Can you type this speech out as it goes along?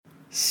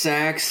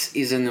Sex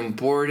is an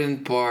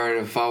important part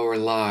of our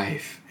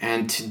life,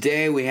 and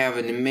today we have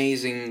an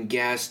amazing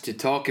guest to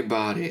talk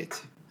about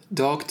it.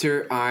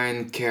 Dr.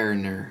 Ian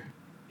Kerner.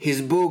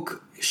 His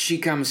book, She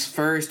Comes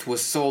First,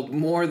 was sold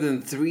more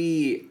than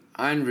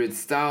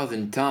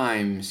 300,000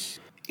 times.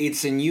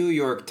 It's a New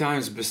York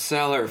Times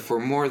bestseller for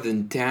more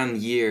than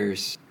 10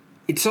 years.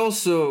 It's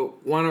also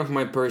one of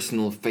my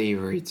personal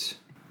favorites.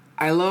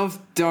 I love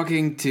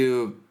talking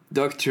to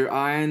Dr.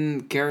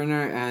 Ian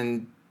Kerner,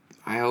 and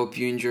I hope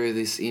you enjoy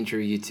this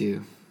interview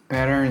too.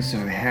 Patterns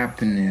of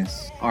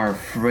happiness are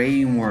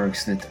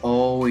frameworks that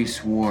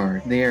always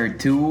work. They are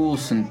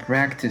tools and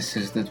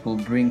practices that will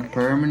bring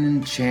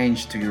permanent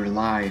change to your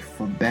life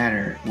for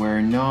better.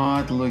 We're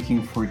not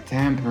looking for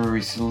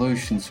temporary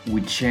solutions.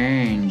 We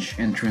change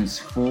and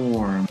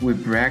transform. We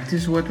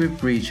practice what we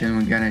preach, and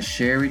we're gonna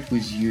share it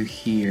with you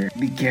here.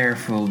 Be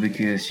careful,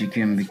 because you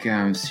can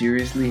become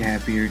seriously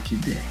happier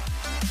today.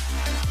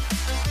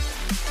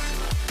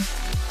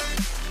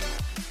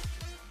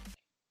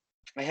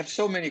 I have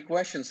so many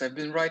questions. I've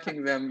been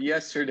writing them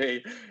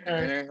yesterday,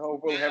 and I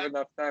hope we'll have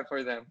enough time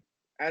for them.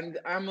 And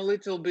I'm a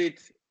little bit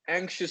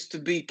anxious to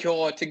be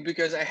chaotic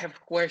because I have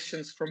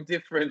questions from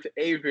different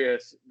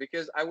areas.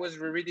 Because I was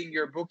rereading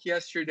your book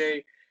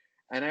yesterday,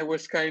 and I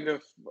was kind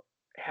of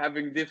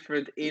having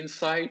different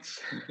insights.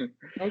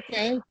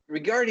 Okay.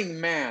 Regarding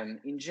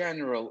man in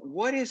general,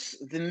 what is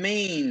the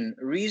main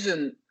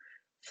reason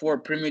for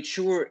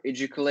premature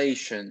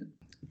ejaculation?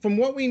 From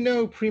what we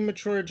know,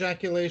 premature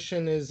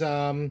ejaculation is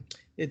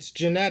it's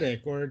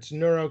genetic or it's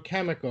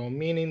neurochemical,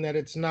 meaning that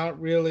it's not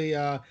really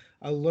a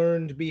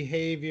learned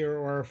behavior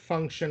or a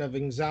function of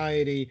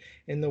anxiety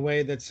in the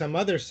way that some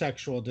other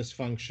sexual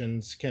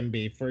dysfunctions can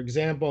be. For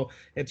example,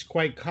 it's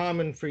quite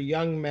common for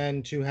young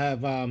men to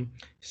have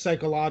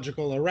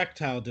psychological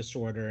erectile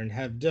disorder and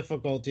have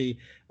difficulty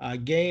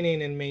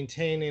gaining and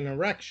maintaining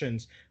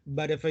erections.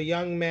 But if a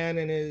young man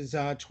in his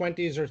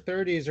 20s or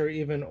 30s or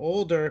even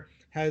older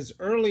has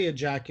early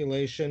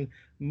ejaculation,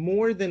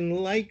 more than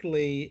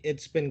likely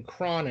it's been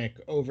chronic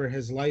over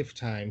his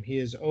lifetime. He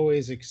has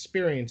always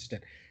experienced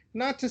it.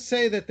 Not to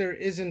say that there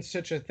isn't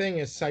such a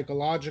thing as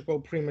psychological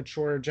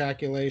premature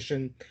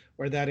ejaculation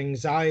or that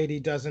anxiety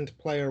doesn't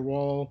play a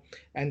role,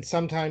 and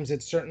sometimes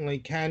it certainly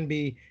can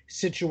be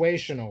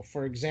situational.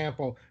 For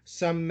example,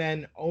 some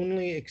men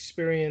only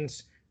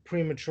experience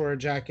premature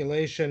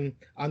ejaculation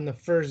on the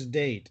first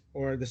date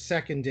or the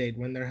second date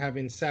when they're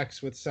having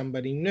sex with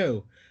somebody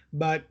new.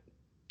 But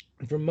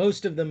for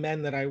most of the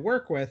men that I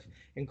work with,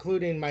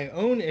 including my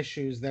own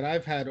issues that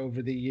I've had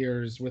over the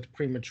years with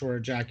premature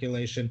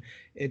ejaculation,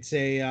 it's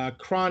a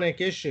chronic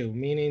issue,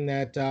 meaning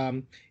that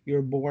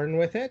you're born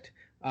with it.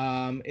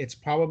 It's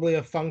probably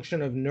a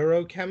function of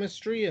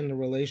neurochemistry and the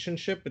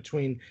relationship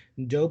between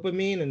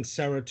dopamine and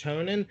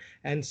serotonin.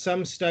 And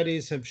some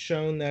studies have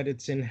shown that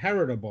it's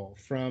inheritable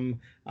from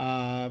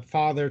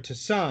father to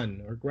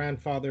son or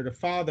grandfather to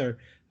father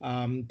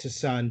to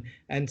son.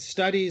 And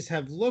studies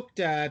have looked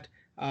at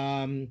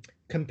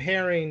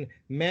comparing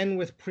men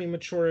with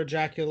premature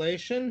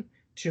ejaculation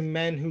to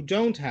men who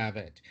don't have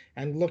it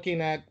and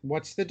looking at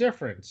what's the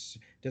difference.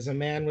 Does a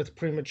man with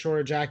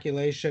premature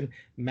ejaculation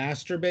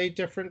masturbate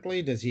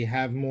differently? Does he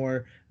have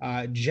more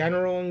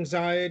general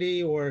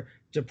anxiety or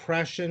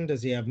depression?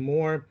 Does he have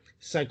more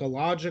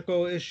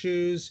psychological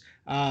issues?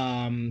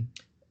 The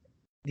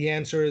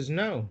answer is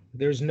no.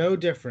 There's no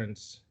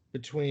difference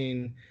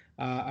between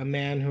a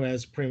man who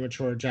has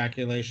premature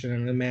ejaculation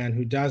and a man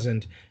who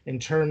doesn't in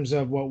terms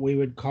of what we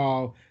would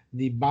call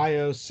the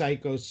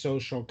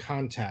biopsychosocial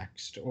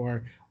context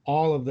or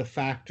all of the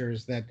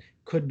factors that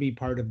could be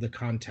part of the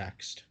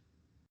context.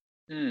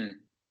 Hmm.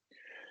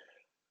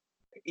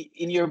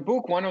 In your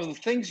book, one of the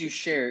things you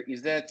share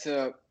is that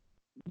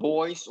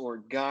boys or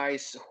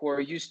guys who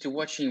are used to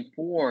watching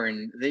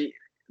porn,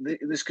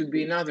 this could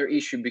be another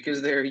issue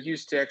because they're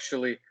used to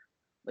actually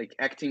like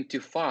acting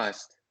too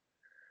fast.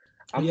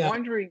 I'm Yeah.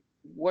 wondering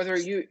whether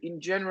you, in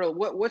general,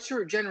 what's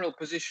your general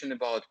position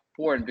about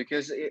porn?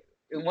 Because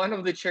in one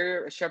of the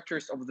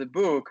chapters of the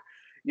book,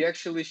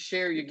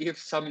 you give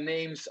some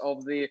names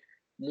of the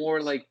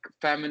more like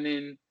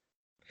feminine,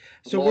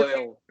 So we're talking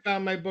loyal.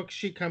 about my book,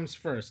 She Comes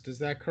First. Is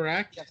that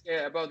correct? Yes,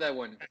 yeah, about that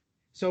one.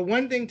 So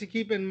one thing to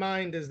keep in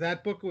mind is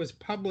that book was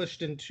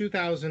published in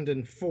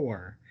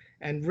 2004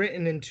 and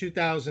written in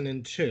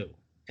 2002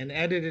 and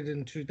edited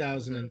in Mhm.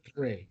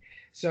 2003.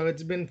 So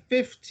it's been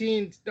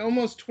 15,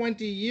 almost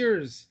 20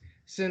 years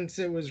since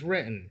it was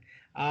written.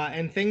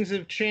 And things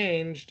have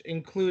changed,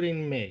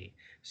 including me.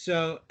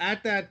 So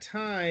at that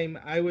time,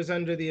 I was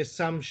under the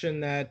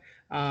assumption that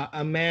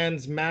a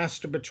man's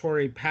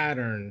masturbatory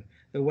pattern,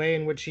 the way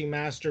in which he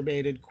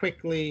masturbated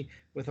quickly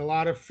with a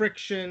lot of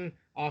friction,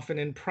 often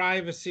in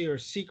privacy or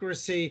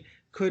secrecy,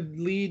 could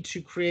lead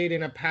to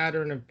creating a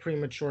pattern of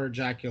premature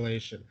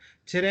ejaculation.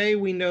 Today,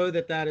 we know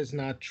that that is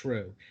not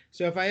true.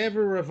 So, if I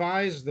ever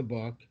revise the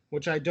book,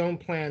 which I don't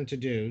plan to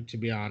do, to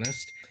be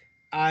honest,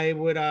 I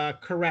would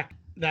correct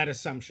that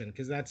assumption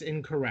because that's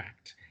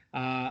incorrect.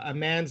 A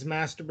man's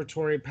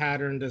masturbatory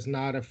pattern does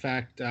not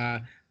affect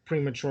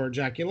premature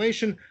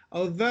ejaculation,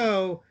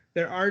 although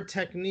there are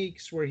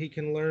techniques where he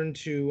can learn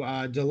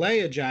to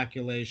delay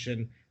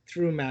ejaculation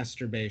through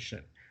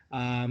masturbation.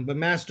 But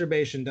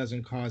masturbation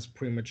doesn't cause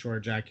premature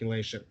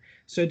ejaculation.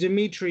 So,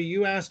 Dimitri,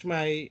 you asked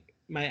my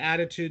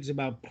attitudes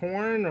about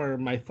porn or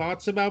my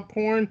thoughts about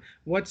porn.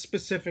 What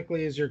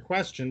specifically is your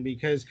question?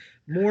 Because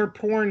more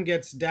porn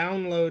gets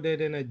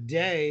downloaded in a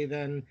day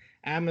than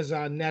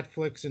Amazon,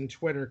 Netflix, and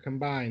Twitter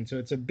combined. So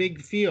it's a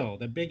big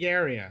field, a big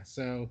area.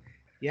 So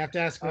you have to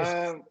ask me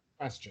a Um,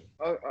 question.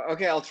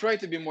 okay, I'll try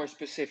to be more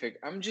specific.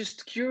 I'm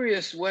just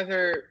curious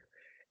whether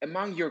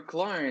among your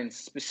clients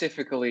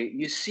specifically,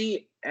 you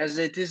see as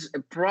it is a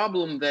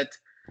problem that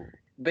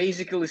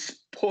basically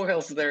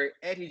spoils their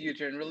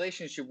attitude and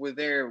relationship with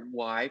their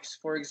wives,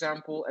 for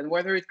example, and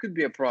whether it could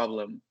be a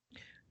problem.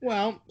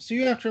 Well, so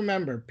you have to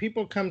remember,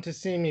 people come to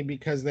see me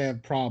because they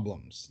have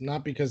problems,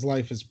 not because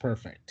life is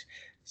perfect.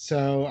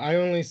 So I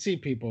only see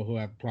people who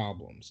have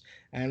problems.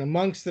 And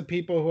amongst the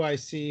people who I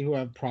see who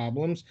have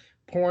problems,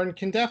 porn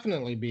can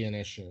definitely be an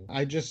issue.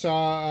 I just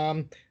saw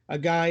a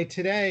guy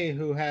today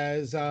who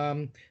has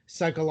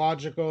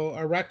psychological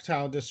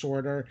erectile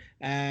disorder,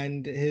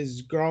 and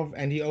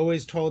he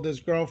always told his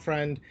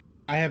girlfriend,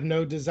 I have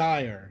no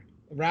desire.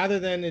 Rather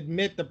than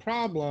admit the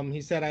problem,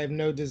 he said, I have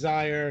no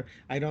desire.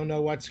 I don't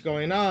know what's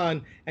going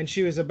on. And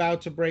she was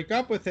about to break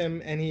up with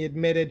him, and he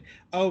admitted,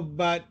 oh,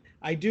 but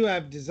I do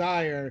have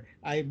desire.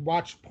 I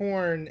watch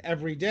porn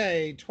every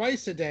day,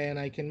 twice a day, and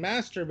I can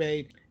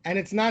masturbate. And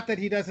it's not that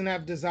he doesn't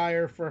have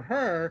desire for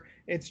her,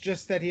 it's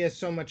just that he has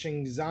so much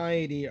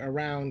anxiety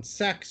around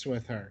sex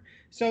with her.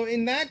 So,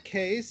 in that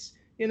case,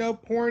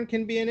 porn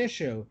can be an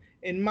issue.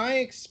 In my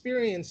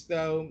experience,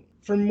 though,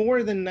 for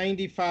more than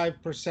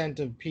 95%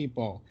 of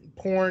people,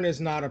 porn is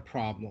not a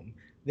problem.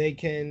 They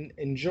can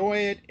enjoy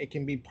it, it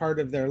can be part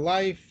of their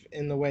life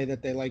in the way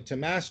that they like to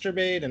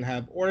masturbate and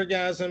have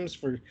orgasms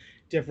for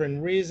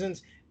different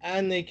reasons,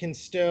 and they can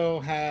still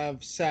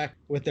have sex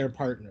with their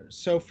partners.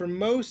 So for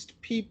most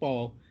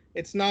people,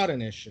 it's not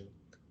an issue.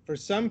 For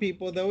some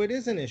people, though, it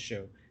is an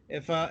issue.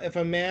 If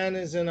a man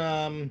is in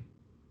a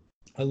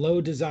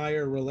low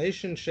desire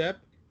relationship,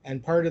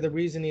 and part of the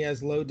reason he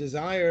has low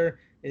desire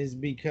is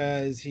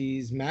because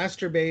he's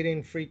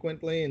masturbating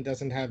frequently and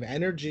doesn't have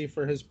energy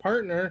for his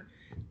partner,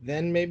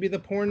 then maybe the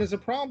porn is a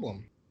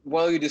problem.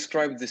 Well, you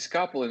described this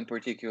couple in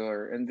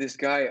particular, and this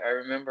guy, I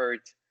remembered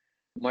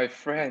my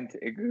friend,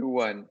 a good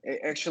one.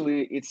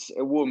 Actually, it's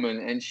a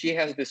woman, and she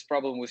has this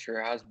problem with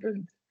her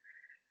husband.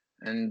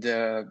 And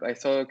I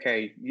thought,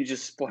 okay, you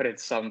just spotted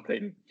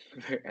something,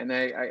 and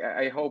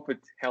I hope it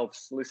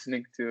helps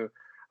listening to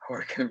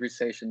our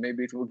conversation.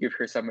 Maybe it will give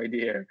her some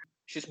idea.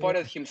 She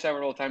spotted him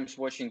several times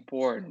watching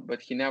porn,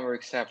 but he never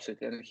accepts it,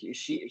 and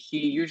he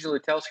usually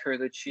tells her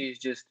that she's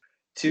just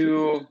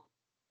too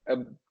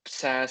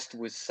obsessed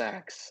with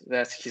sex.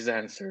 That's his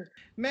answer.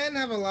 Men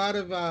have a lot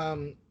of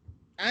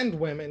and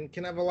women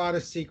can have a lot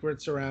of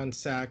secrets around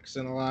sex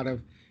and a lot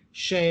of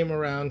shame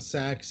around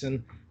sex,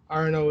 and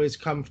aren't always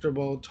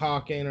comfortable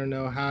talking or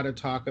know how to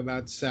talk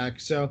about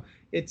sex. So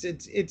it's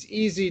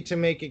easy to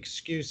make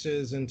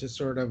excuses and to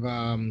sort of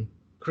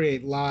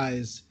create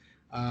lies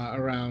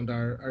around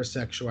our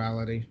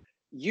sexuality.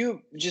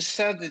 You just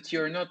said that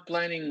you're not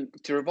planning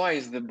to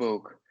revise the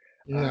book,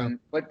 No.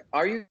 but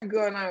are you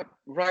gonna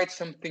write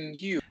something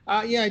new?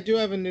 Yeah, I do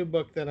have a new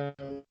book that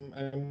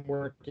I'm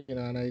working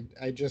on.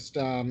 I just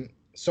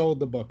sold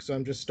the book, so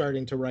I'm just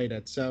starting to write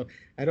it. So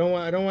I don't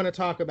want to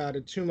talk about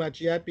it too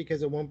much yet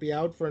because it won't be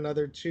out for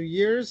another 2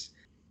 years.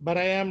 But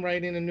I am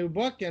writing a new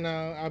book, and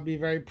I'll be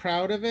very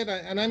proud of it.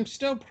 And I'm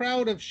still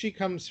proud of She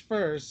Comes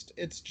First.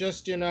 It's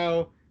just,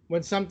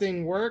 when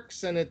something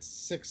works and it's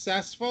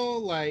successful,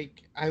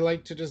 like I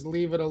like to just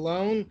leave it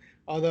alone.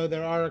 Although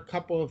there are a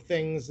couple of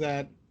things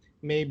that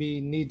maybe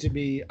need to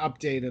be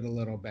updated a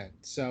little bit.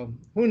 So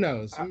who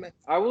knows?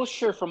 I will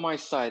share from my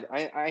side.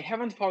 I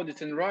haven't found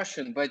it in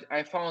Russian, but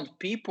I found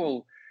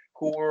people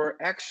who were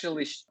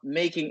actually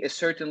making a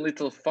certain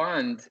little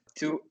fund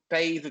to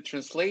pay the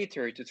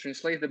translator to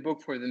translate the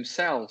book for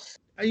themselves.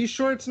 Are you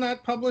sure it's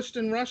not published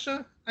in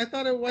Russia? I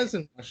thought it I, was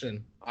in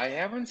Russian. I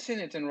haven't seen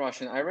it in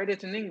Russian. I read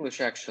it in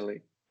English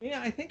actually.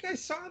 Yeah, I think I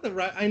saw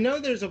I know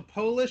there's a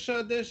Polish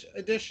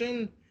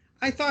edition.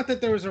 I thought that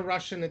there was a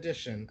Russian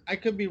edition. I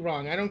could be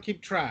wrong. I don't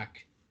keep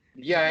track.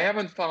 Yeah, I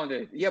haven't found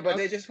it. Yeah, but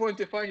Okay. I just want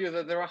to find you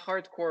that there are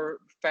hardcore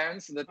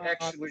fans that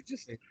actually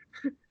just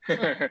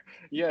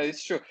yeah,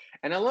 it's true.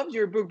 And I loved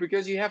your book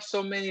because you have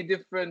so many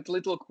different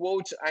little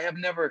quotes I have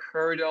never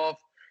heard of.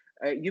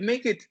 You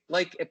make it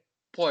like a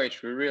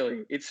poetry,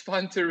 really. It's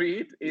fun to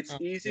read, it's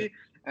Yeah. easy,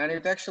 and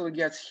it actually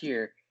gets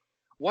here.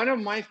 One of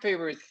my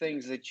favorite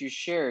things that you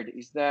shared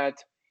is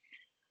that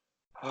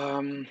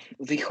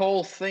the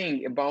whole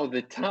thing about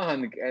the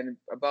tongue and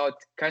about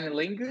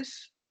cunnilingus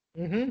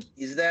Mm-hmm.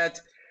 is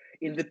that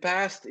in the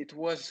past it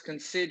was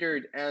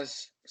considered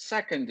as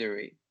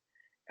secondary,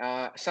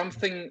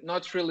 something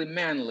not really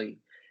manly.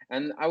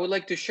 And I would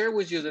like to share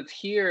with you that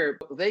here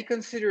they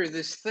consider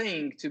this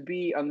thing to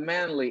be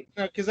unmanly.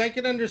 Because I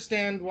could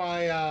understand why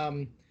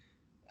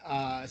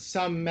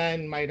some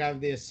men might have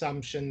the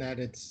assumption that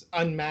it's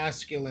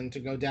unmasculine to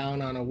go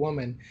down on a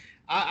woman.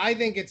 I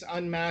think it's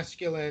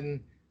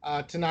unmasculine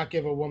to not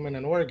give a woman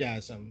an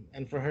orgasm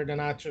and for her to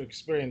not to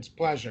experience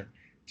pleasure.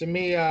 To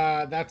me,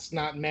 that's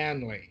not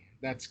manly.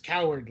 That's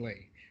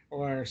cowardly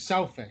or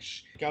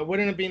selfish.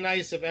 Wouldn't it be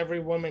nice if every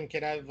woman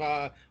could have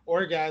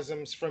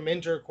orgasms from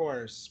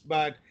intercourse?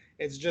 But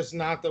it's just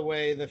not the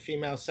way the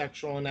female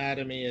sexual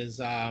anatomy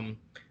is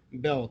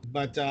built.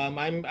 But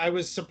I'm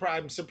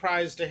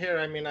surprised to hear.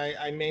 I mean,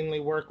 I mainly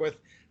work with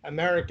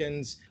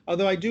Americans,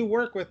 although I do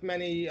work with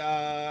many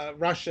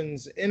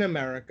Russians in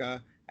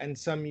America and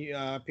some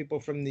people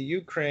from the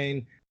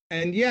Ukraine.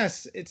 And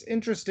yes, it's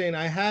interesting.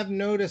 I have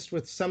noticed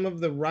with some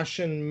of the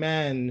Russian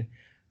men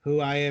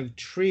who I have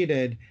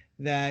treated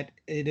that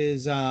it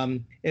is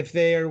if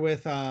they are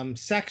with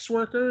sex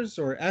workers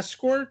or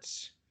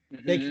escorts,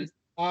 they can Hmm. do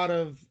a lot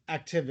of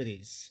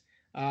activities.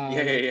 Yeah,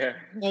 yeah, Like yeah.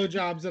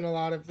 blowjobs and a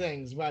lot of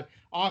things, but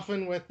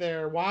often with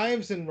their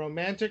wives and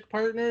romantic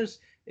partners,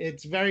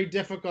 it's very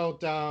difficult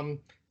to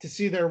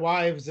see their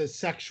wives as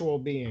sexual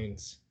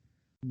beings.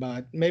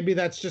 But maybe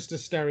that's just a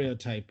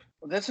stereotype.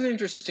 That's an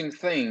interesting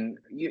thing.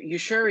 You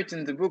share it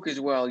in the book as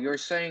well. You're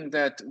saying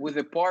that with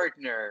a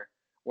partner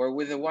or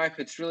with a wife,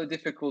 it's really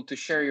difficult to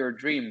share your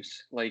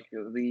dreams, like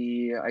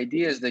the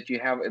ideas that you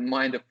have in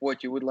mind of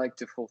what you would like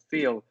to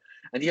fulfill.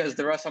 And yes,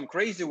 there are some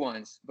crazy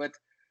ones, but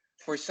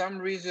for some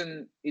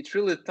reason, it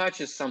really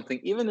touches something,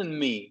 even in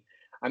me.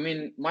 I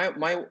mean, my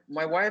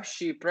wife,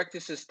 she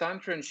practices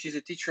Tantra and she's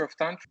a teacher of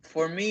Tantra.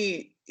 For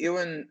me,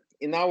 even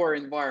in our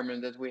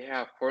environment that we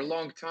have for a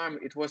long time,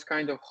 it was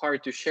kind of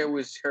hard to share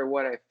with her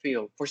what I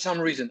feel. For some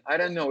reason, I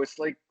don't know, it's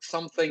like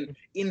something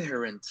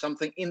inherent,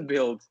 something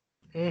inbuilt.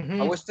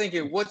 I Hmm. was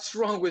thinking, what's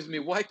wrong with me?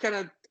 Why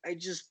can't I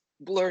just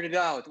blurt it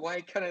out?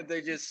 Why can't I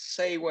just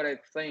say what I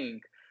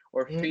think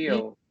or Hmm.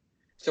 feel?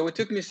 So it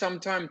took me some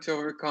time to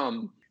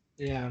overcome.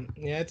 Yeah,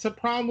 yeah, it's a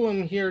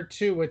problem here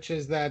too, which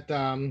is that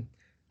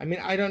I mean,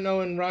 I don't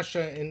know in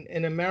Russia,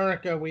 in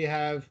America we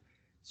have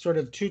sort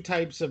of two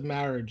types of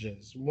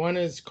marriages. One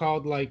is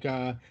called like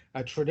a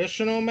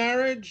traditional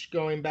marriage,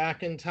 going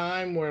back in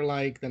time, where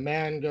like the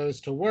man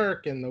goes to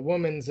work and the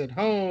woman's at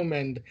home,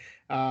 and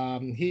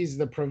he's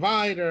the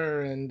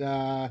provider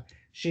and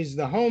she's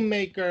the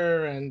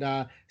homemaker,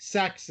 and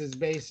sex is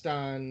based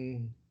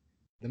on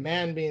the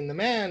man being the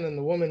man and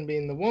the woman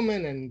being the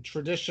woman, and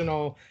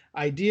traditional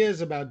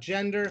ideas about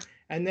gender.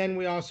 And then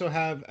we also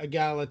have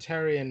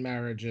egalitarian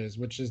marriages,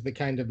 which is the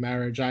kind of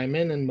marriage I'm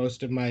in, and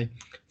most of my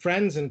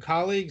friends and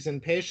colleagues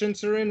and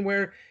patients are in,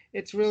 where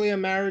it's really a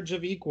marriage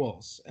of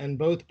equals, and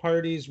both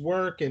parties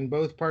work and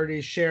both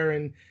parties share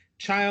in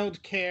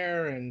child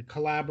care and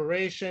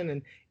collaboration,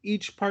 and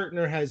each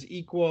partner has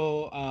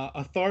equal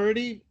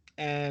authority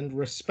and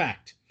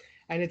respect.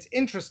 And it's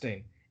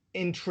interesting,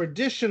 in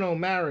traditional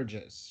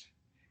marriages,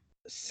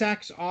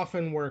 sex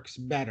often works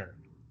better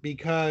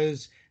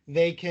because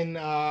they can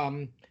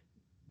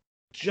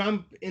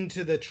jump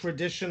into the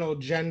traditional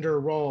gender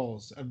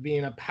roles of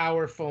being a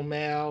powerful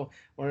male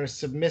or a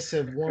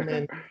submissive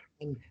woman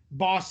and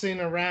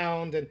bossing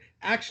around. And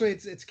actually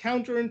it's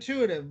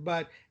counterintuitive,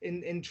 but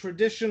in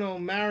traditional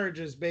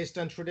marriages based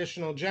on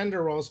traditional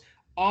gender roles,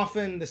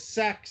 often the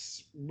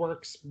sex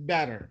works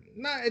better.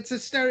 Not it's a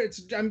stereo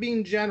it's I'm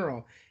being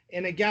general.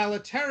 In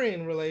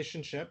egalitarian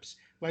relationships,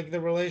 like the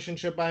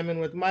relationship I'm in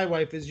with my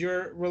wife, is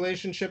your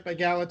relationship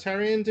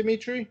egalitarian,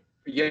 Dimitri?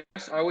 Yes,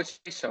 I would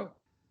say so.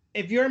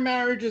 If your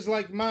marriage is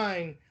like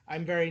mine,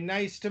 I'm very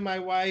nice to my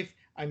wife.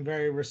 I'm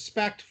very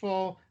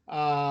respectful.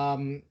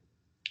 Can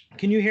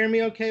you hear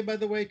me okay, by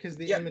the way? Because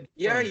the Yeah, image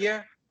yeah, froze.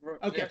 yeah.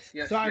 Okay, Yes,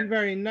 yes, so yeah. I'm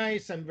very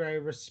nice. I'm very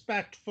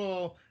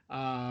respectful.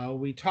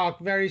 We talk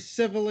very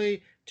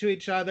civilly to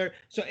each other.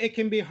 So it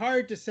can be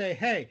hard to say,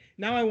 hey,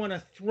 now I want to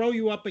throw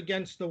you up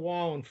against the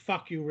wall and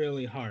fuck you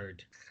really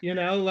hard. You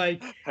know,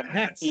 like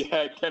that's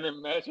Yeah, I can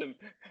imagine.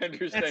 I that's a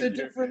understand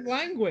you. different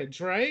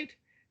language, right?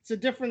 It's a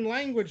different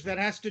language that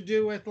has to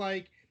do with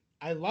like,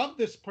 I love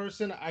this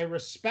person, I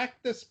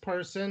respect this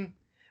person,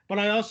 but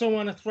I also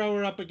want to throw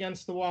her up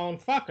against the wall and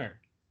fuck her.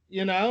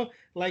 You know,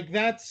 like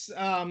that's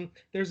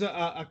there's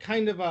a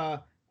kind of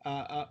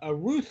a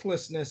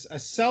ruthlessness, a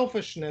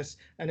selfishness,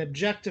 an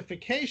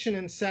objectification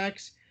in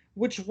sex,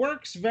 which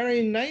works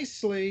very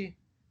nicely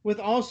with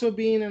also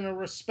being in a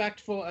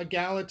respectful,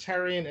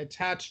 egalitarian,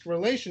 attached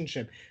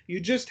relationship. You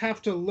just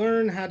have to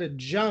learn how to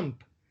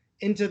jump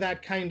into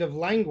that kind of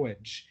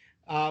language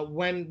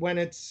when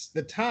it's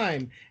the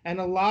time. And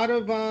a lot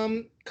of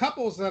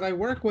couples that I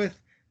work with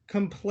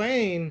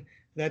complain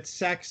that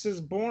sex is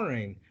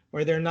boring,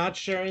 or they're not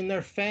sharing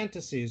their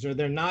fantasies, or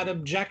they're not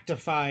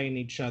objectifying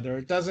each other.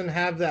 It doesn't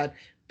have that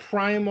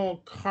primal,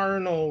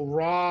 carnal,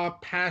 raw,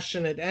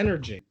 passionate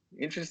energy.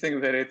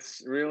 Interesting that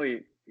it's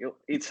really,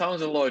 it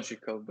sounds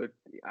illogical, but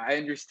I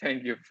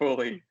understand you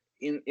fully.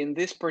 In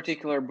this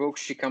particular book,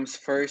 she comes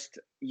first.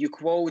 You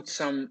quote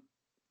some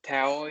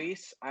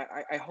Taoist.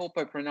 I hope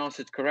I pronounce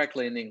it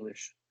correctly in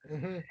English.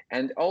 Mm-hmm.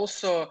 And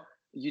also,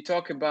 you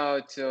talk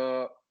about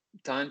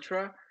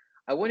Tantra.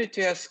 I wanted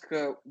to ask,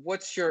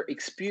 what's your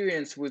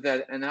experience with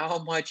that, and how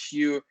much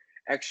you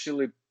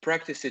actually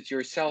practice it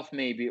yourself,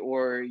 maybe,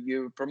 or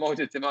you promote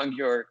it among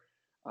your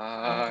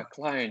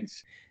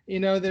clients?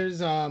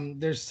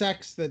 There's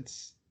sex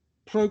that's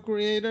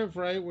procreative,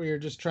 right, where you're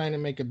just trying to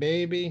make a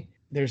baby.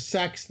 There's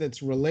sex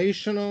that's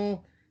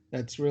relational,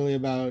 that's really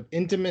about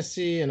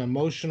intimacy and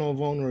emotional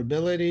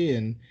vulnerability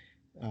and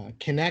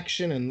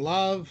connection and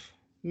love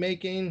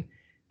making.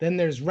 Then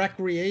there's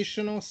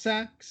recreational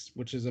sex,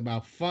 which is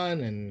about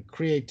fun and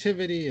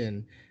creativity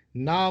and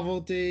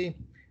novelty.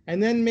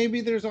 And then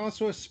maybe there's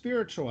also a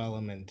spiritual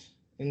element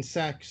in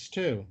sex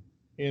too,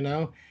 you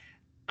know?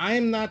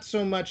 I'm not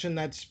so much in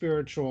that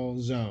spiritual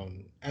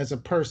zone as a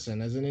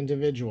person, as an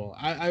individual.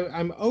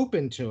 I'm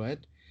open to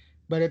it,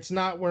 but it's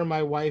not where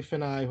my wife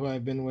and I, who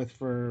I've been with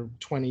for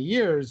 20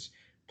 years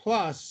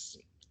plus,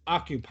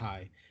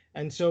 occupy.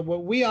 And so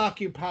what we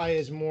occupy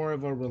is more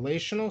of a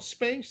relational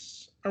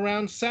space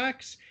around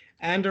sex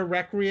and a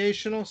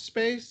recreational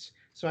space.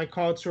 So I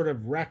call it sort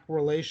of rec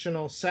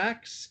relational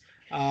sex,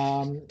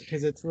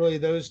 because it's really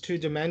those two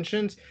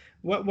dimensions.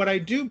 What I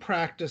do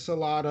practice a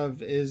lot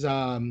of is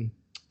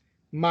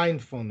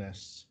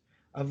mindfulness,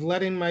 of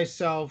letting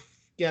myself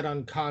get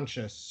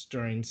unconscious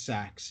during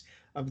sex,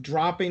 of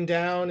dropping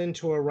down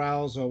into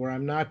arousal where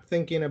I'm not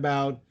thinking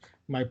about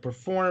my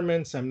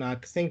performance, I'm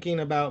not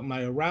thinking about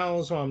my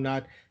arousal, I'm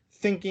not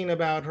thinking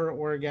about her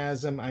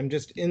orgasm. I'm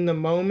just in the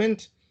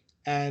moment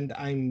and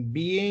I'm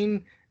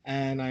being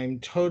and I'm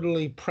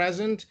totally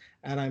present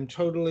and I'm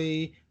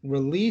totally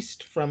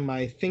released from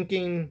my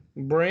thinking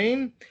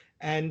brain.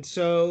 And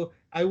so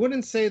I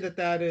wouldn't say that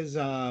that is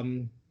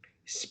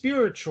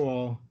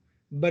spiritual,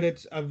 but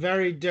it's a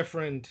very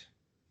different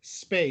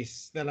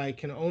space that I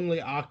can only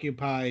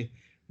occupy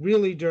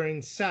really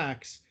during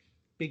sex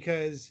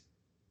because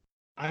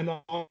I'm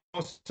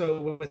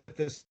also with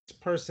this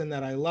person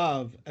that I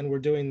love and we're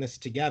doing this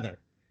together.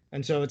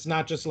 And so it's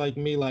not just like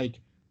me like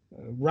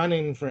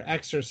running for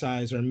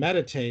exercise or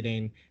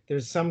meditating.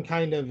 There's some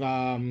kind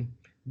of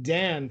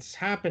dance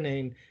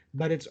happening,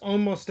 but it's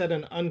almost at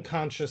an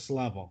unconscious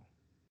level.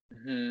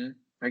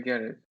 I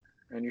get it.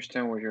 I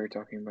understand what you're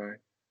talking about,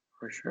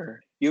 for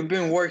sure. You've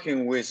been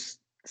working with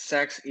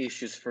sex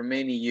issues for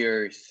many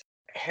years.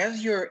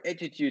 Has your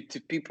attitude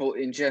to people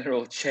in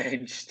general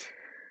changed?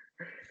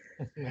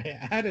 My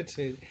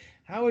attitude.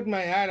 How would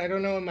I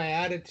don't know what my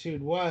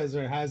attitude was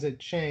or has it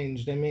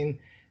changed? I mean,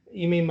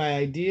 you mean my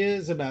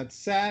ideas about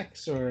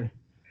sex or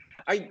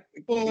I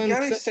well, and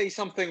Can I say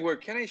something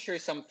weird? Can I share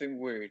something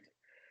weird?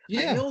 I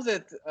yeah, know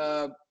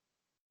that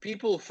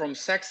people from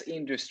sex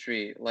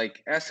industry,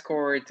 like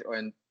escort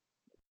and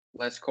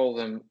let's call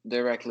them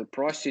directly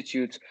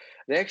prostitutes,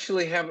 they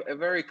actually have a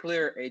very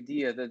clear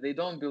idea that they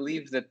don't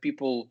believe that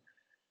people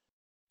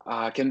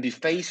can be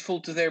faithful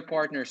to their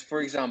partners,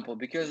 for example,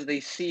 because they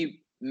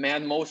see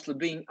men mostly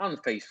being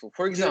unfaithful.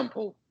 yeah,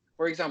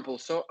 For example,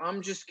 so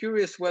I'm just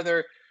curious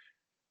whether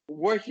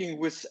working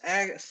with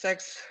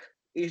sex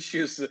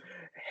issues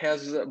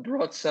has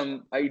brought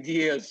some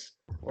ideas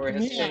or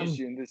has yeah. changed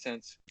you in this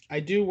sense. I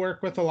do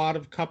work with a lot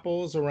of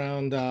couples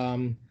around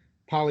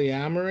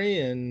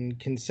polyamory and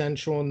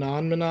consensual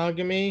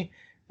non-monogamy,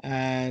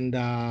 and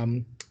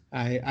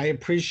I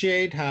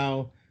appreciate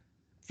how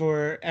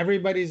for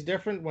everybody's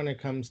different when it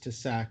comes to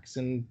sex,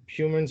 and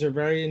humans are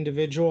very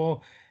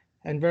individual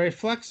and very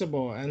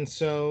flexible. And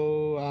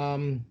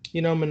so,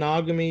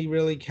 monogamy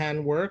really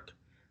can work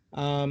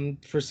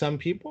for some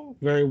people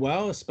very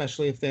well,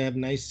 especially if they have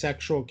nice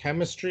sexual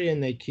chemistry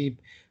and they keep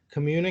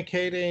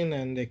communicating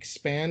and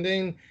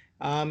expanding.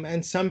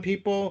 And some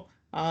people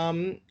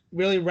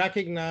really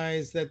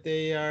recognize that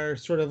they are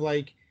sort of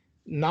like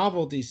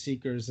novelty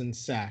seekers in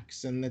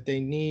sex and that they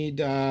need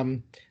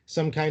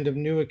some kind of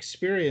new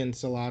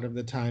experience a lot of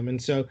the time. And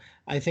so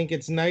I think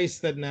it's nice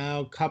that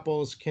now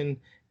couples can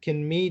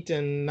meet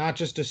and not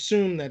just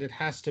assume that it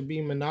has to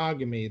be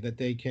monogamy, that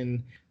they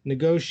can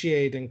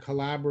negotiate and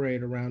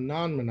collaborate around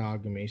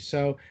non-monogamy.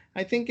 So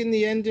I think in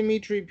the end,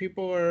 Dimitri,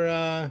 people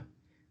are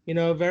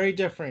very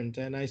different,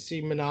 and I see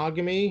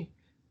monogamy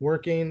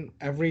working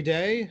every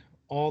day,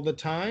 all the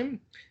time.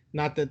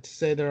 Not that to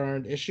say there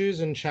aren't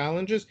issues and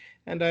challenges,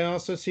 and I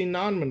also see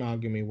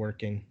non-monogamy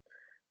working.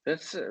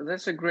 That's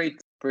a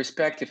great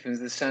perspective in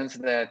the sense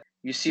that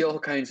you see all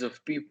kinds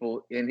of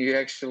people and you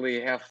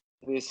actually have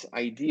this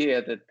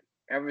idea that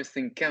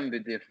everything can be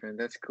different.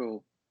 That's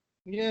cool.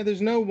 Yeah,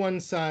 there's no one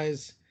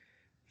size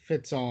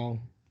fits all.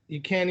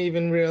 You can't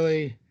even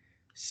really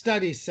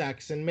study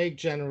sex and make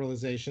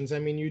generalizations. I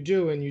mean, you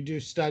do, and you do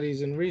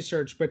studies and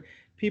research, but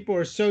people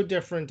are so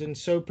different and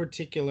so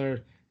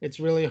particular. It's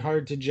really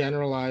hard to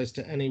generalize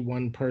to any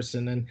one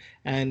person.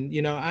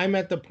 And I'm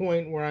at the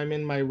point where I'm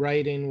in my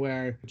writing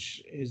where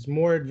which is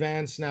more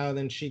advanced now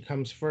than She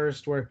Comes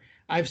First, where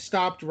I've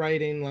stopped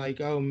writing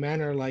like, oh,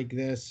 men are like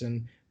this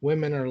and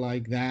women are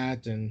like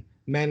that and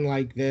men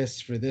like this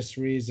for this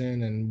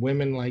reason and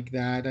women like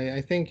that.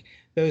 I think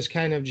those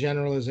kind of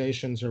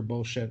generalizations are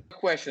bullshit.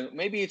 Question,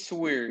 maybe it's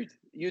weird.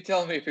 You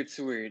tell me if it's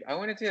weird. I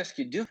wanted to ask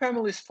you, do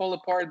families fall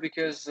apart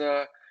because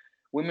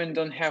women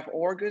don't have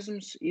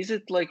orgasms? Is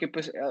it like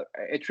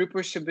a true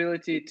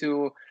possibility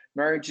to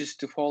marriages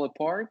to fall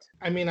apart?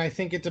 I mean, I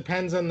think it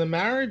depends on the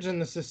marriage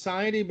and the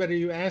society, but are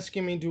you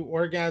asking me, do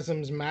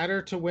orgasms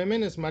matter to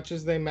women as much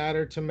as they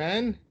matter to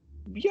men?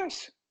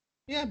 Yes.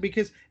 Yeah,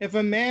 because if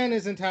a man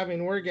isn't having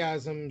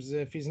orgasms,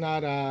 if he's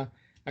not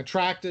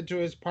attracted to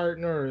his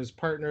partner, or his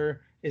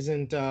partner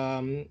isn't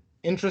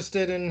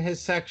interested in his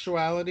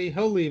sexuality,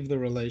 he'll leave the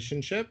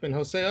relationship and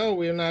he'll say, "Oh,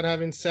 we're not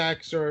having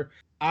sex." Or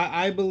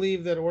I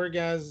believe that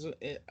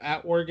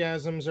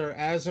orgasms are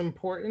as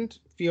important,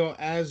 feel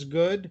as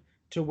good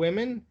to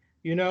women.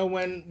 You know,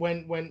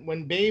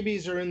 when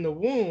babies are in the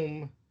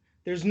womb,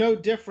 there's no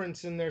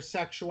difference in their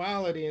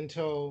sexuality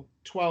until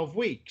 12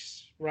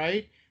 weeks,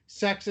 right?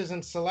 Sex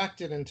isn't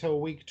selected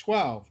until week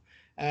 12,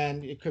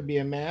 and it could be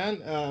a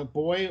man, a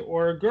boy,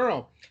 or a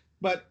girl.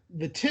 But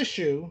the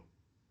tissue,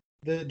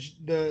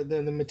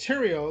 the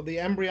material, the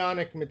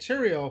embryonic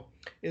material,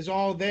 is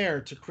all there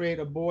to create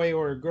a boy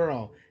or a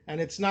girl. And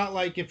it's not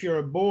like if you're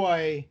a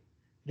boy,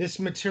 this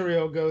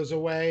material goes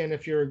away, and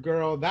if you're a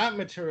girl, that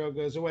material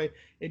goes away.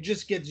 It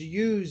just gets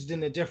used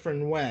in a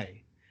different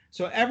way.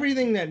 So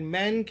everything that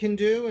men can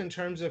do in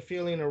terms of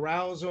feeling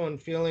arousal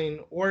and feeling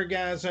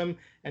orgasm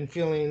and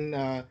feeling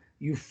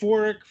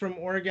euphoric from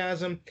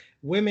orgasm,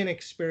 women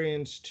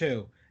experience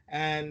too.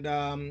 And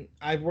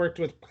I've worked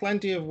with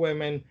plenty of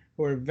women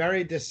who are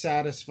very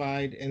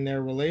dissatisfied in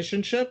their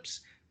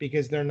relationships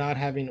because they're not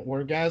having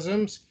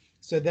orgasms.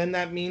 So then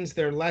that means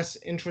they're less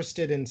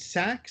interested in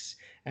sex.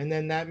 And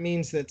then that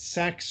means that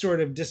sex sort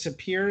of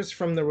disappears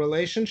from the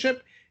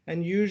relationship.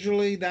 And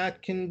usually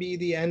that can be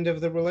the end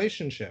of the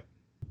relationship.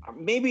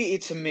 Maybe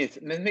it's a myth,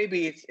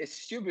 maybe it's a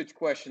stupid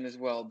question as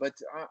well, but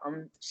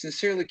I'm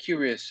sincerely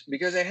curious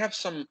because I have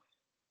some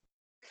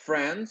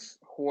friends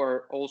who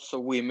are also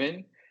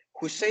women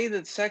who say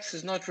that sex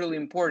is not really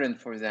important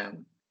for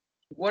them.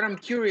 What I'm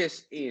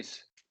curious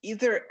is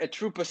either a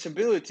true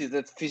possibility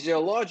that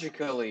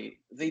physiologically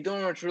they do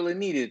not really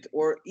need it,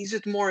 or is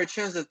it more a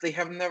chance that they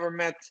have never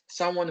met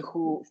someone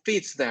who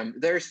fits them,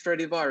 their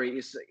Stradivari,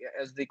 is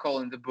as they call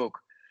in the book.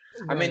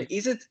 I mean,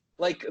 is it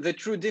like the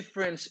true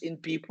difference in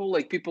people?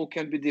 Like people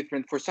can be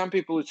different. For some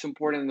people it's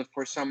important and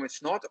for some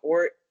it's not,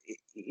 or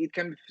it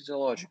can be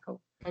physiological.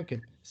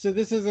 Okay, so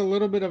this is a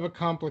little bit of a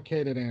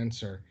complicated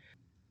answer.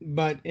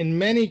 But in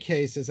many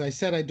cases, I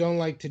said I don't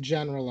like to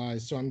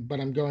generalize, but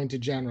I'm going to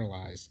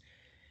generalize.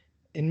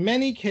 In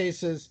many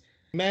cases,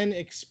 men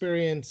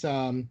experience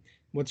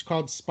what's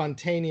called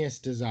spontaneous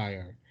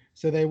desire.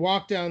 So they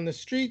walk down the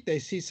street, they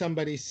see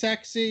somebody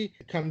sexy,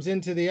 it comes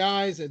into the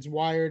eyes, it's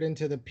wired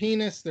into the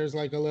penis. There's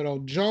like a little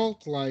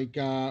jolt, like,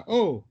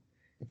 oh,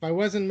 if I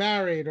wasn't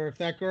married or if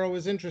that girl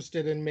was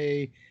interested in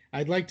me,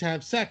 I'd like to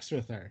have sex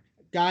with her.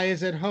 Guy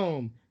is at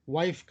home,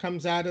 wife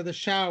comes out of the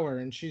shower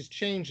and she's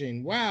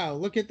changing. Wow,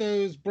 look at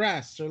those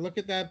breasts, or look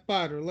at that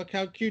butt, or look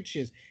how cute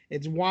she is.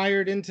 It's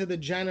wired into the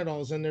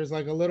genitals, and there's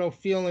like a little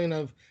feeling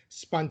of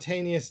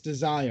spontaneous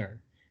desire.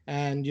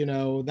 And, you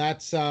know,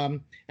 that's, and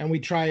we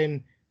try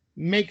and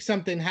make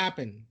something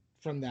happen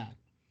from that.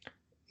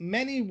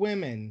 Many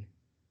women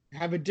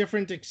have a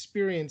different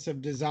experience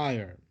of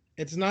desire.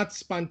 It's not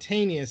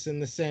spontaneous in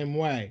the same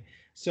way.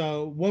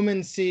 So,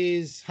 woman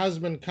sees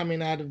husband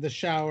coming out of the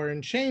shower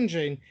and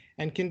changing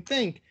and can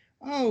think,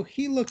 "Oh,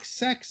 he looks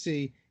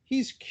sexy.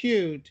 He's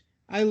cute.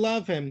 I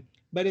love him."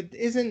 But it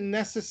isn't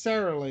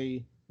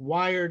necessarily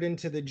wired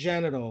into the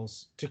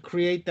genitals to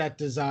create that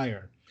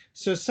desire.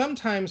 So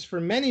sometimes for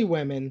many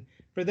women,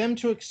 for them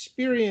to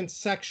experience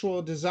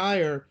sexual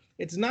desire,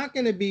 it's not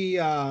going to be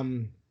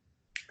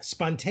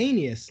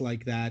spontaneous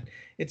like that.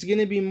 It's going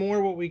to be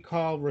more what we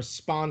call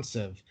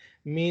responsive,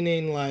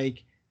 meaning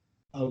like,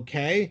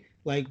 okay,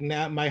 like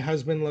now my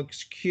husband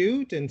looks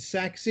cute and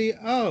sexy.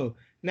 Oh,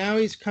 now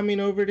he's coming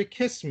over to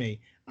kiss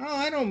me. Oh,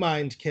 I don't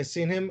mind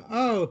kissing him.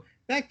 Oh,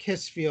 that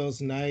kiss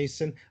feels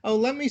nice. And oh,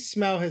 let me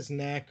smell his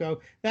neck. Oh,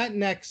 that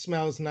neck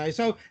smells nice.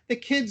 Oh, the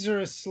kids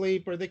are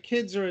asleep or the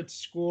kids are at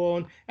school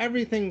and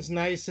everything's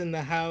nice in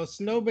the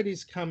house.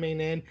 Nobody's coming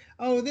in.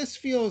 Oh, this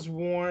feels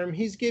warm.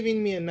 He's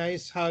giving me a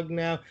nice hug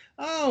now.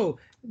 Oh,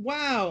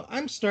 wow,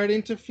 I'm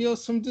starting to feel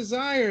some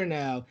desire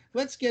now.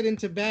 Let's get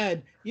into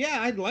bed.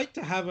 Yeah, I'd like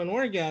to have an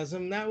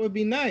orgasm. That would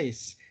be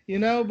nice. You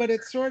know, but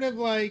it's sort of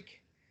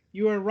like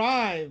you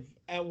arrive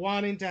at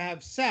wanting to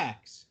have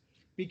sex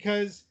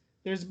because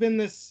there's been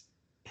this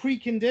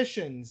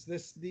preconditions,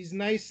 these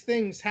nice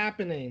things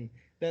happening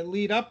that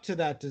lead up to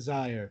that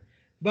desire.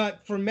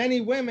 But for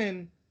many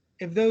women,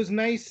 if those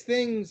nice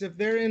things, if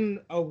they're in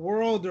a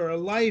world or a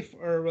life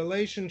or a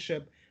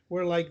relationship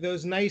where like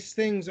those nice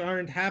things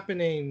aren't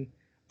happening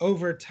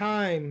over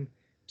time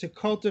to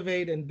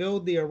cultivate and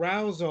build the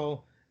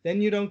arousal,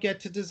 then you don't get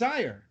to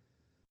desire.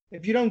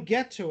 If you don't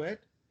get to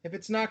it, if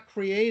it's not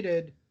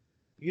created,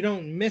 you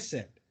don't miss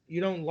it.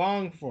 You don't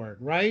long for it,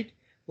 right?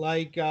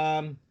 Like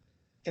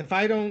if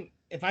I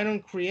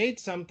don't create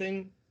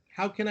something,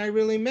 how can I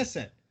really miss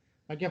it?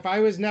 Like if I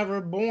was never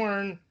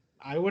born,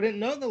 I wouldn't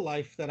know the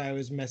life that I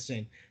was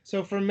missing.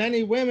 So for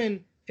many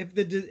women, if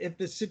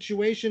the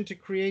situation to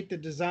create the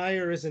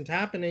desire isn't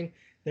happening,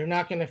 They're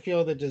not going to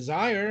feel the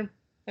desire,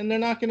 and they're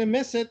not going to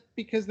miss it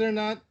because they're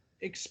not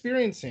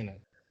experiencing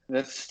it.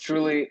 That's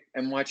truly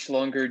a much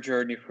longer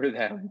journey for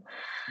them.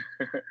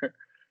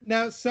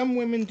 Now, some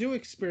women do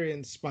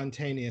experience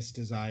spontaneous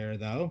desire,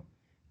 though,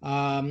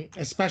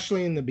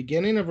 especially in the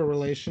beginning of a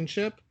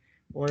relationship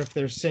or if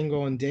they're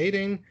single and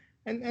dating,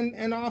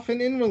 and often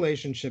in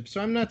relationships.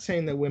 So I'm not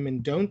saying that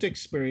women don't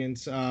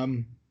experience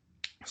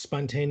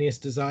spontaneous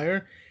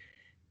desire.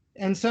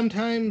 And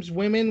sometimes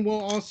women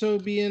will also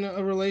be in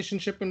a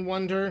relationship and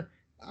wonder,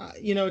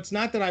 it's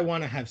not that I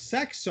want to have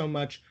sex so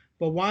much,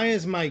 but why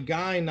is my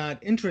guy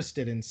not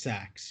interested in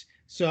sex?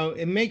 So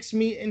it makes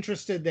me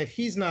interested that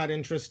he's not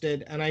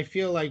interested, and I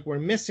feel like we're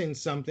missing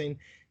something,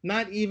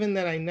 not even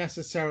that I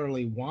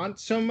necessarily want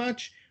so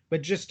much,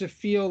 but just to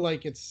feel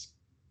like it's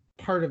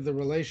part of the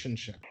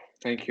relationship.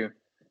 Thank you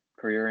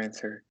for your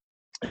answer.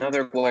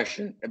 Another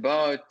question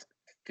about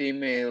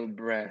female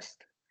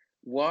breast.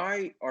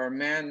 Why are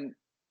men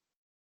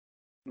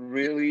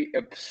really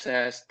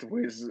obsessed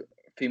with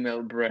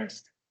female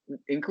breast,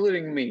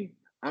 including me?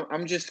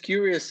 I'm just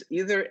curious,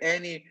 is there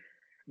any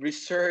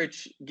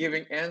research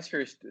giving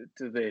answers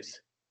to this?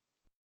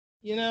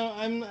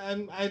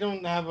 I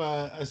don't have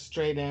a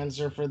straight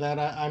answer for that.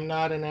 I'm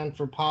not an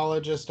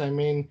anthropologist. I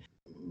mean,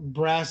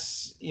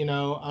 breasts,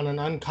 on an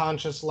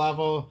unconscious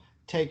level,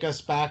 take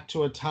us back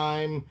to a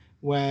time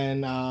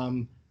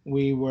when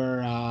we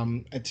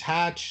were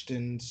attached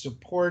and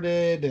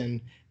supported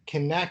and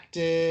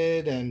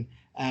connected and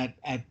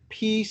at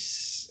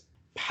peace,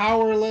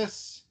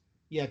 powerless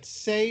yet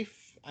safe.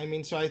 I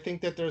mean, so I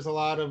think that there's a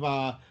lot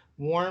of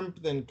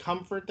warmth and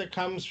comfort that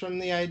comes from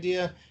the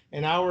idea.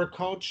 In our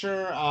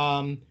culture,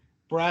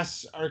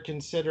 breasts are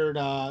considered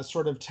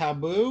sort of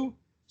taboo,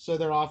 so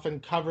they're often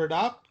covered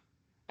up.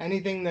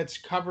 Anything that's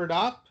covered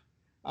up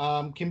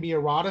can be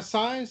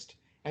eroticized.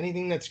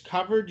 Anything that's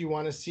covered, you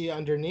want to see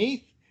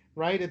underneath,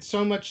 right? It's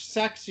so much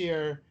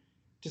sexier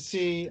to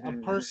see a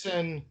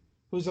person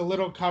who's a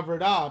little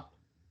covered up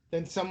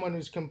than someone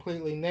who's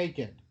completely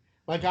naked.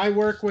 Like I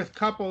work with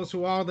couples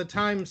who all the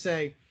time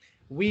say,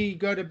 we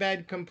go to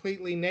bed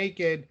completely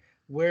naked,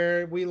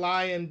 where we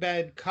lie in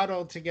bed,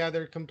 cuddle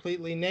together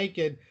completely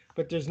naked,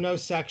 but there's no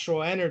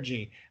sexual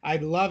energy.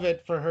 I'd love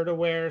it for her to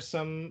wear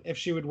if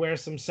she would wear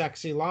some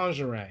sexy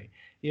lingerie,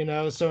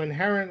 so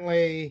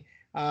inherently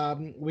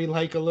we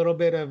like a little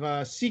bit of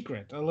a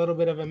secret, a little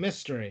bit of a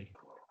mystery.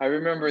 I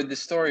remember the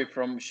story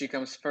from She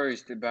Comes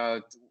First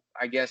about,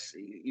 I guess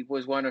it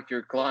was one of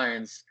your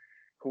clients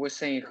who was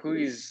saying, who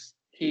is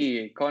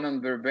he,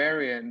 Conan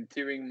Barbarian,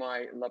 tearing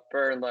my La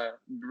Perla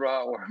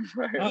bra or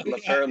my La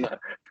Perla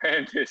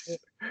panties?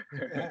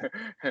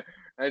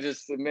 I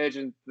just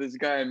imagined this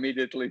guy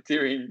immediately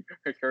tearing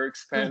her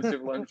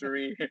expensive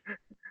lingerie.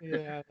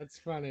 Yeah, that's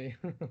funny.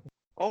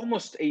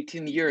 Almost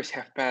 18 years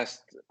have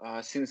passed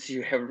since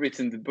you have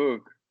written the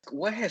book.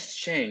 What has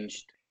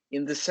changed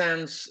in the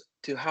sense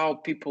to how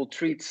people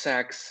treat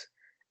sex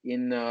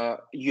in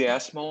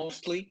US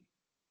mostly?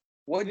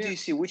 What do Yeah. you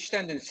see? Which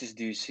tendencies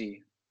do you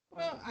see?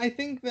 Well, I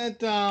think that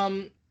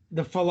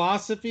the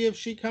philosophy of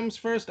She Comes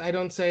First, I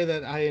don't say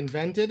that I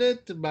invented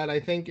it, but I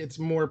think it's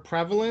more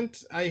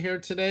prevalent. I hear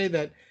today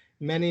that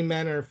many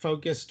men are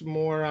focused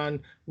more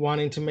on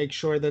wanting to make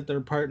sure that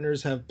their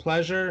partners have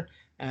pleasure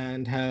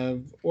and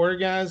have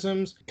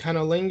orgasms.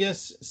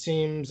 Cunnilingus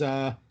seems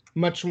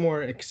much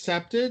more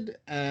accepted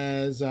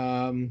as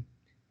an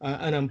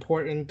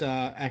important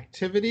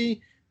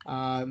activity.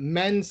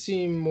 Men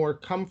seem more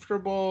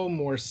comfortable,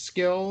 more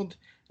skilled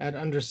at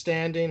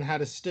understanding how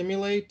to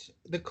stimulate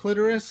the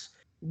clitoris.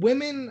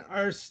 Women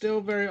are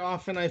still very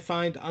often, I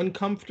find,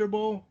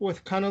 uncomfortable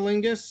with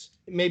cunnilingus.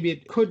 Maybe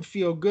it could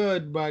feel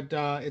good, but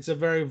it's a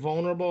very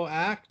vulnerable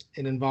act.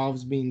 It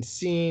involves being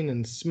seen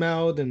and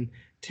smelled and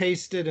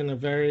tasted in a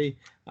very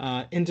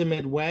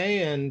intimate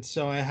way. And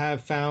so I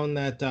have found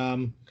that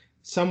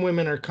some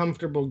women are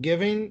comfortable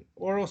giving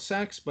oral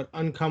sex, but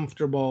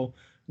uncomfortable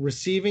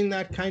receiving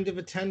that kind of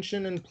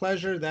attention and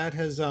pleasure. That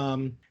has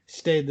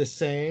stayed the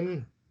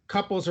same.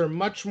 Couples are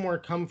much more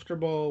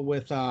comfortable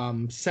with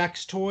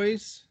sex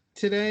toys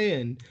today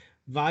and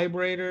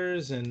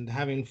vibrators and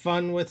having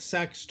fun with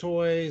sex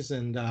toys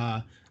and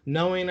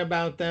knowing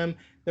about them.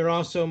 They're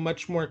also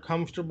much more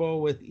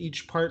comfortable with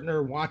each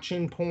partner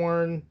watching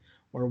porn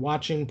or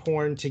watching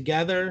porn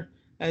together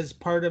as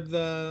part of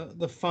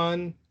the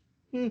fun.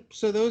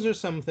 So those are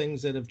some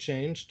things that have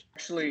changed.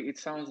 Actually, it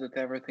sounds that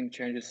everything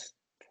changes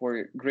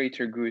for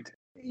greater good.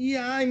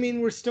 Yeah, I mean,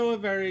 we're still a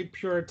very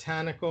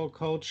puritanical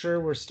culture.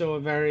 We're still a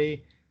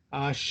very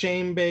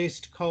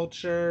shame-based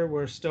culture.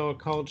 We're still a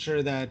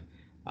culture that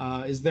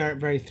is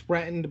very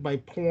threatened by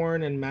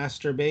porn and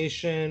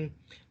masturbation.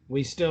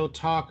 We still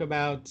talk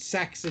about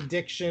sex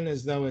addiction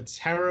as though it's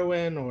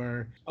heroin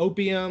or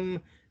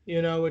opium,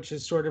 which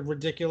is sort of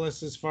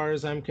ridiculous as far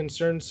as I'm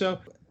concerned. So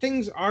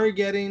things are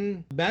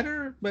getting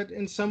better, but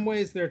in some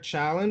ways they're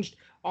challenged.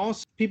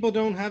 Also, people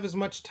don't have as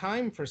much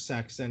time for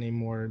sex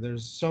anymore.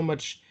 There's so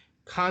much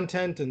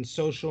content and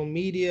social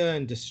media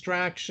and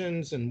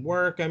distractions and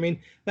work. I mean,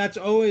 that's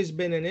always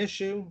been an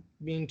issue,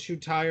 being too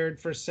tired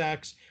for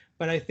sex.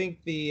 but I think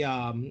the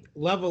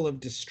level of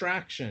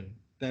distraction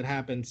that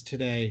happens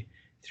today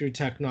through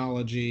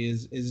technology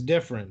is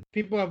different.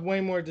 People have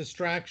way more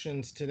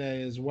distractions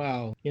today as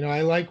well. You know,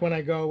 I like when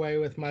I go away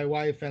with my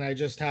wife and I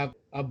just have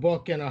a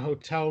book in a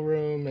hotel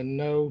room and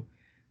no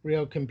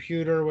real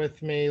computer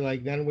with me,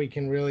 like then we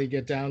can really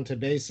get down to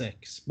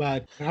basics.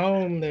 But at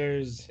home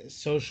there's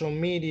social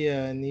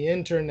media and the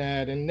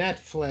internet and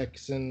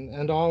Netflix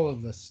and all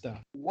of this stuff.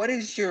 What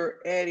is your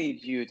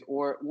attitude,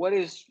 or what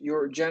is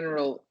your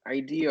general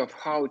idea of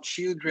how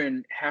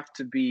children have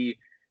to be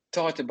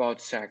taught about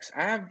sex?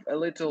 I have a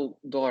little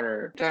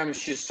daughter. Sometimes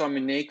she saw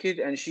me naked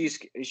and she's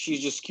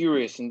just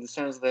curious in the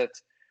sense that,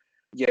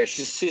 yeah,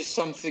 she sees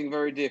something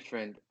very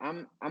different.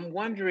 I'm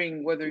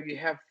wondering whether you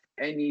have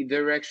any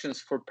directions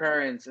for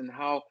parents and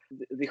how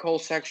the whole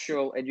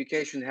sexual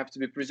education have to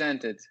be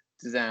presented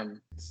to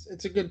them.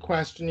 It's a good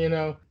question. You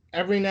know,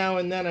 every now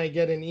and then I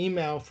get an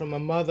email from a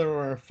mother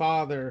or a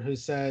father who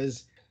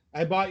says,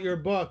 I bought your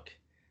book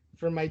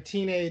for my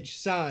teenage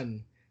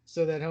son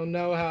so that he'll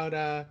know how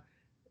to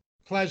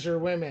pleasure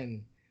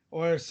women.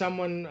 Or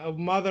a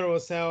mother will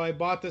say, oh, I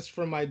bought this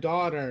for my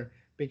daughter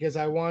because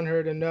I want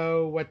her to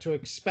know what to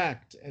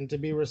expect and to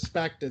be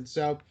respected.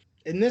 So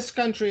in this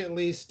country, at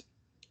least,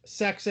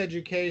 sex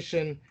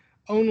education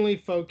only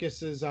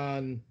focuses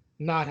on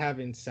not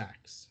having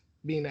sex,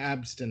 being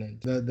abstinent,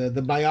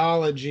 the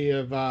biology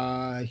of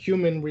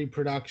human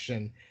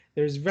reproduction.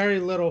 There's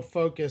very little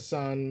focus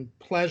on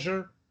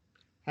pleasure,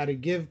 how to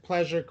give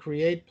pleasure,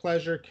 create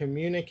pleasure,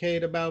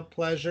 communicate about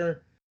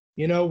pleasure.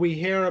 You know, we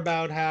hear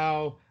about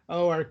how,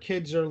 oh, our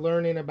kids are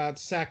learning about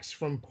sex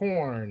from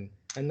porn,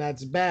 and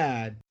that's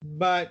bad.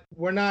 But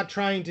we're not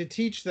trying to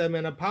teach them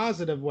in a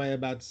positive way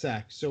about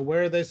sex. So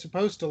where are they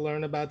supposed to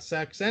learn about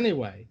sex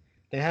anyway?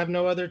 They have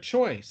no other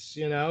choice,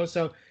 you know?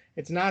 So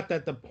it's not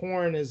that the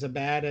porn is a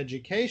bad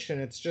education.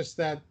 It's just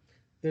that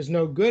there's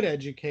no good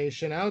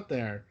education out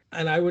there.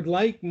 And I would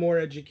like more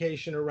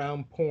education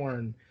around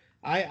porn.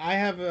 I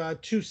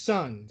have two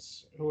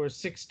sons who are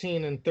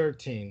 16 and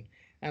 13.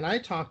 And I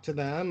talk to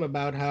them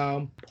about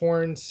how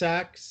porn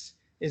sex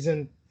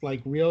isn't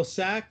like real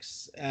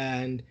sex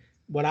and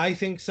what I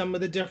think some of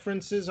the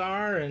differences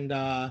are.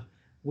 And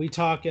we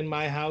talk in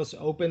my house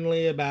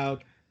openly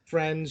about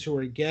friends who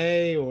are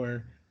gay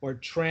or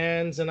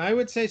trans. And I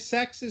would say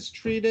sex is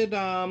treated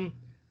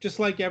just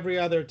like every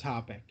other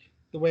topic.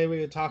 The way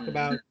we would talk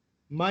about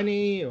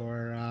money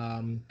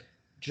or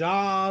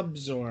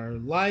jobs or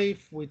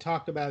life, we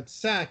talk about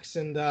sex.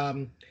 And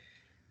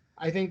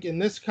I think in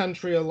this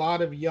country, a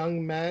lot of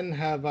young men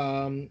have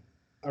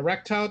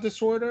erectile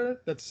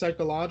disorder that's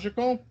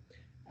psychological.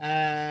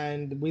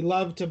 And we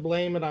love to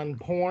blame it on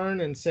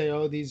porn and say,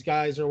 oh, these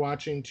guys are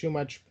watching too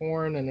much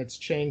porn and it's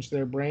changed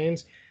their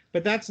brains.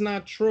 But that's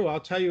not true. I'll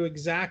tell you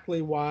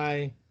exactly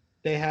why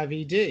they have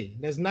ED.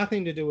 It has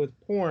nothing to do with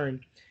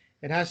porn.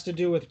 It has to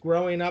do with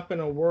growing up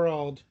in a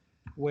world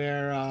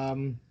where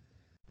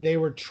they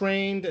were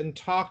trained and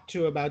talked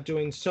to about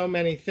doing so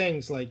many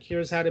things, like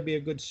here's how to be a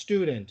good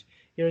student.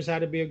 Here's how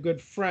to be a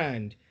good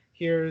friend.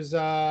 Here's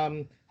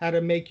how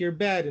to make your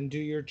bed and do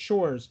your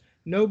chores.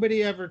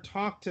 Nobody ever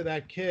talked to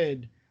that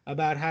kid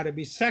about how to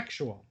be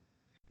sexual.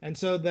 And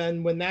so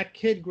then when that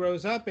kid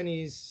grows up and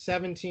he's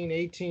 17,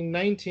 18,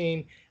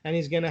 19, and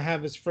he's going to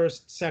have his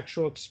first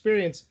sexual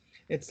experience,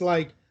 it's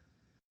like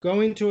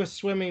going to a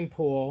swimming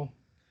pool,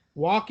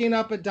 walking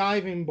up a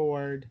diving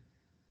board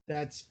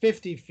that's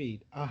 50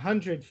 feet,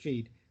 100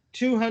 feet,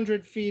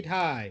 200 feet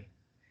high.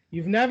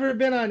 You've never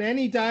been on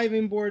any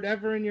diving board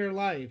ever in your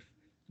life,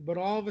 but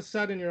all of a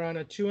sudden you're on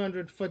a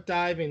 200-foot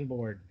diving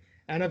board.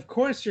 And of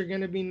course you're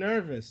going to be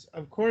nervous.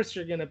 Of course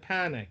you're going to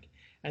panic.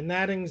 And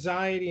that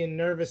anxiety and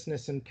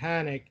nervousness and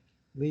panic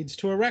leads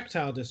to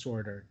erectile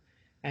disorder.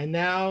 And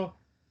now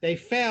they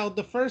failed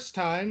the first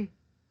time,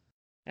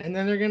 and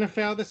then they're going to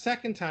fail the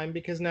second time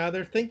because now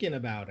they're thinking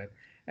about it.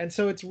 And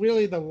so it's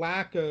really the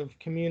lack of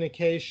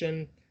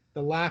communication,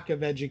 the lack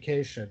of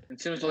education.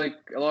 It seems like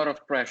a lot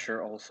of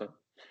pressure also.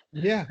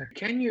 Yeah.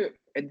 Can you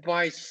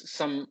advise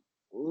some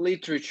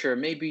literature,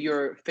 maybe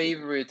your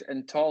favorite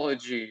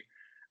anthology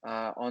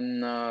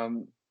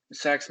on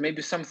sex,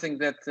 maybe something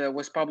that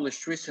was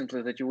published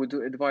recently that you would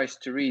advise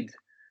to read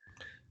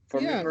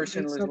for me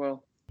personally as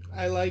well?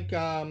 I like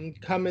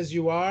Come As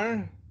You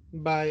Are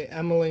by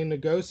Emily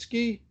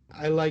Nagoski.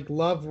 I like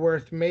Love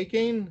Worth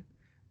Making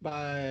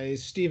by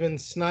Stephen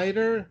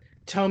Snyder.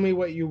 Tell Me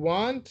What You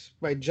Want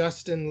by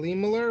Justin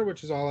Liemler,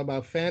 which is all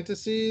about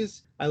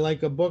fantasies. I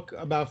like a book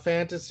about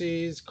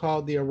fantasies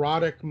called The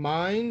Erotic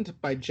Mind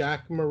by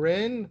Jack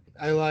Morin.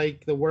 I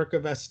like the work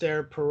of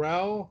Esther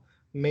Perel.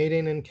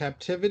 Mating in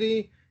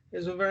Captivity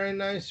is a very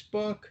nice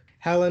book.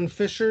 Helen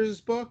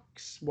Fisher's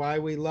books, Why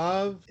We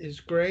Love, is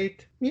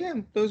great. Yeah,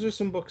 those are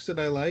some books that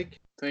I like.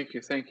 Thank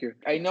you, thank you.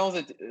 I know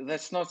that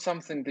that's not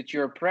something that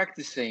you're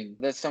practicing.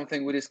 That's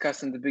something we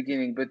discussed in the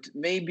beginning, but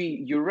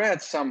maybe you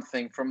read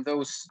something from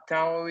those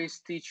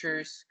Taoist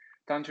teachers,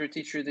 Tantra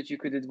teachers that you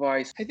could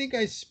advise. I think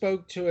I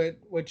spoke to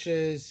it, which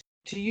is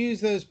to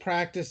use those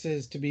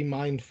practices to be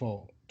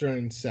mindful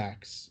during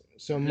sex.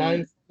 So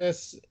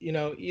mindfulness, you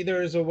know,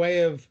 either as a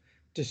way of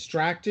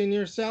distracting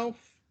yourself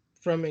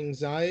from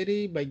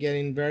anxiety by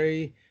getting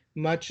very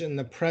much in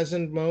the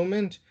present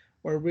moment,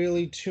 or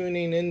really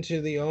tuning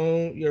into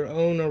your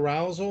own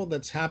arousal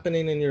that's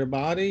happening in your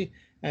body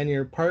and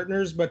your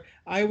partners. But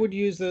I would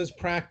use those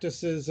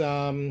practices,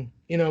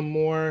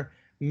 more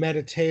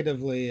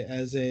meditatively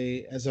as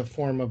a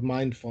form of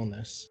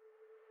mindfulness.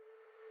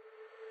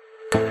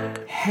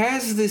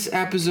 Has this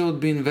episode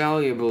been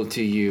valuable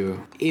to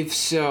you? If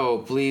so,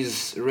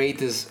 please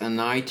rate us on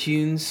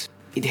iTunes.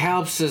 It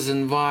helps us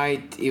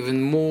invite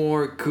even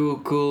more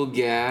cool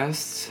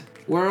guests.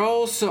 We're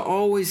also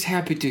always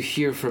happy to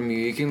hear from you.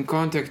 You can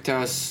contact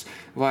us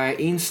via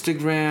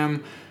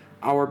Instagram.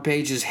 Our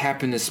page is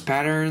Happiness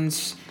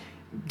Patterns.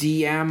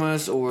 DM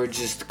us or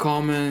just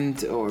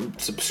comment or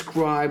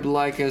subscribe,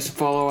 like us,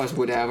 follow us,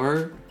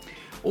 whatever.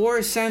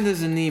 Or send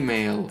us an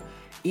email,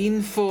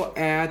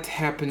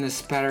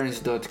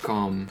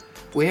 info@happinesspatterns.com.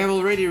 We have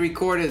already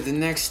recorded the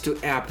next 2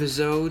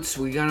 episodes.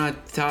 We're gonna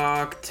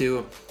talk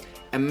to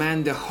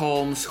Amanda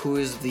Holmes, who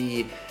is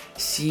the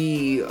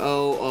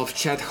CEO of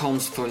Chet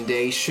Holmes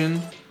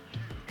Foundation.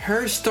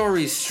 Her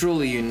story is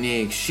truly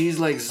unique. She's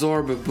like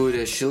Zorba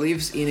Buddha. She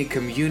lives in a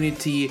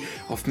community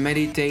of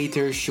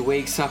meditators. She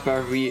wakes up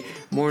every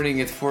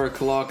morning at 4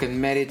 o'clock and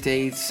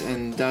meditates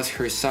and does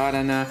her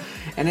sadhana.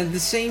 And at the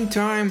same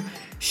time,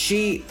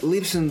 she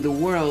lives in the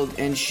world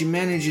and she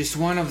manages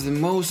one of the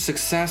most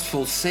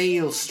successful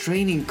sales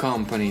training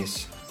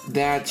companies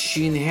that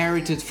she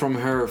inherited from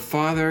her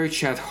father,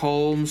 Chet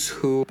Holmes,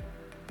 who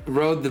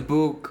wrote the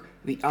book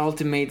The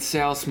Ultimate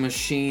Sales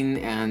Machine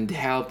and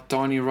helped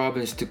Tony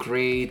Robbins to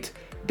create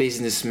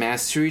business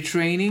mastery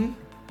training.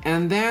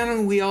 And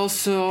then we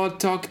also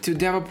talked to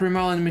Deva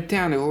Premal and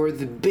Mitana, who are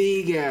the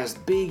biggest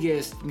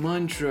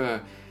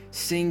mantra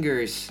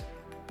singers,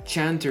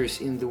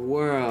 chanters in the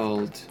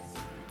world.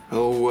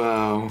 Oh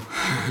wow.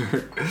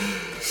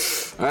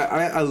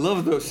 I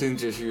love those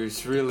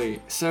interviews,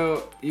 really.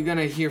 So you're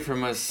gonna hear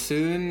from us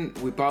soon.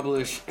 We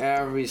publish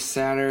every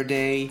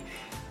Saturday.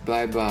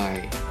 Bye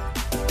bye.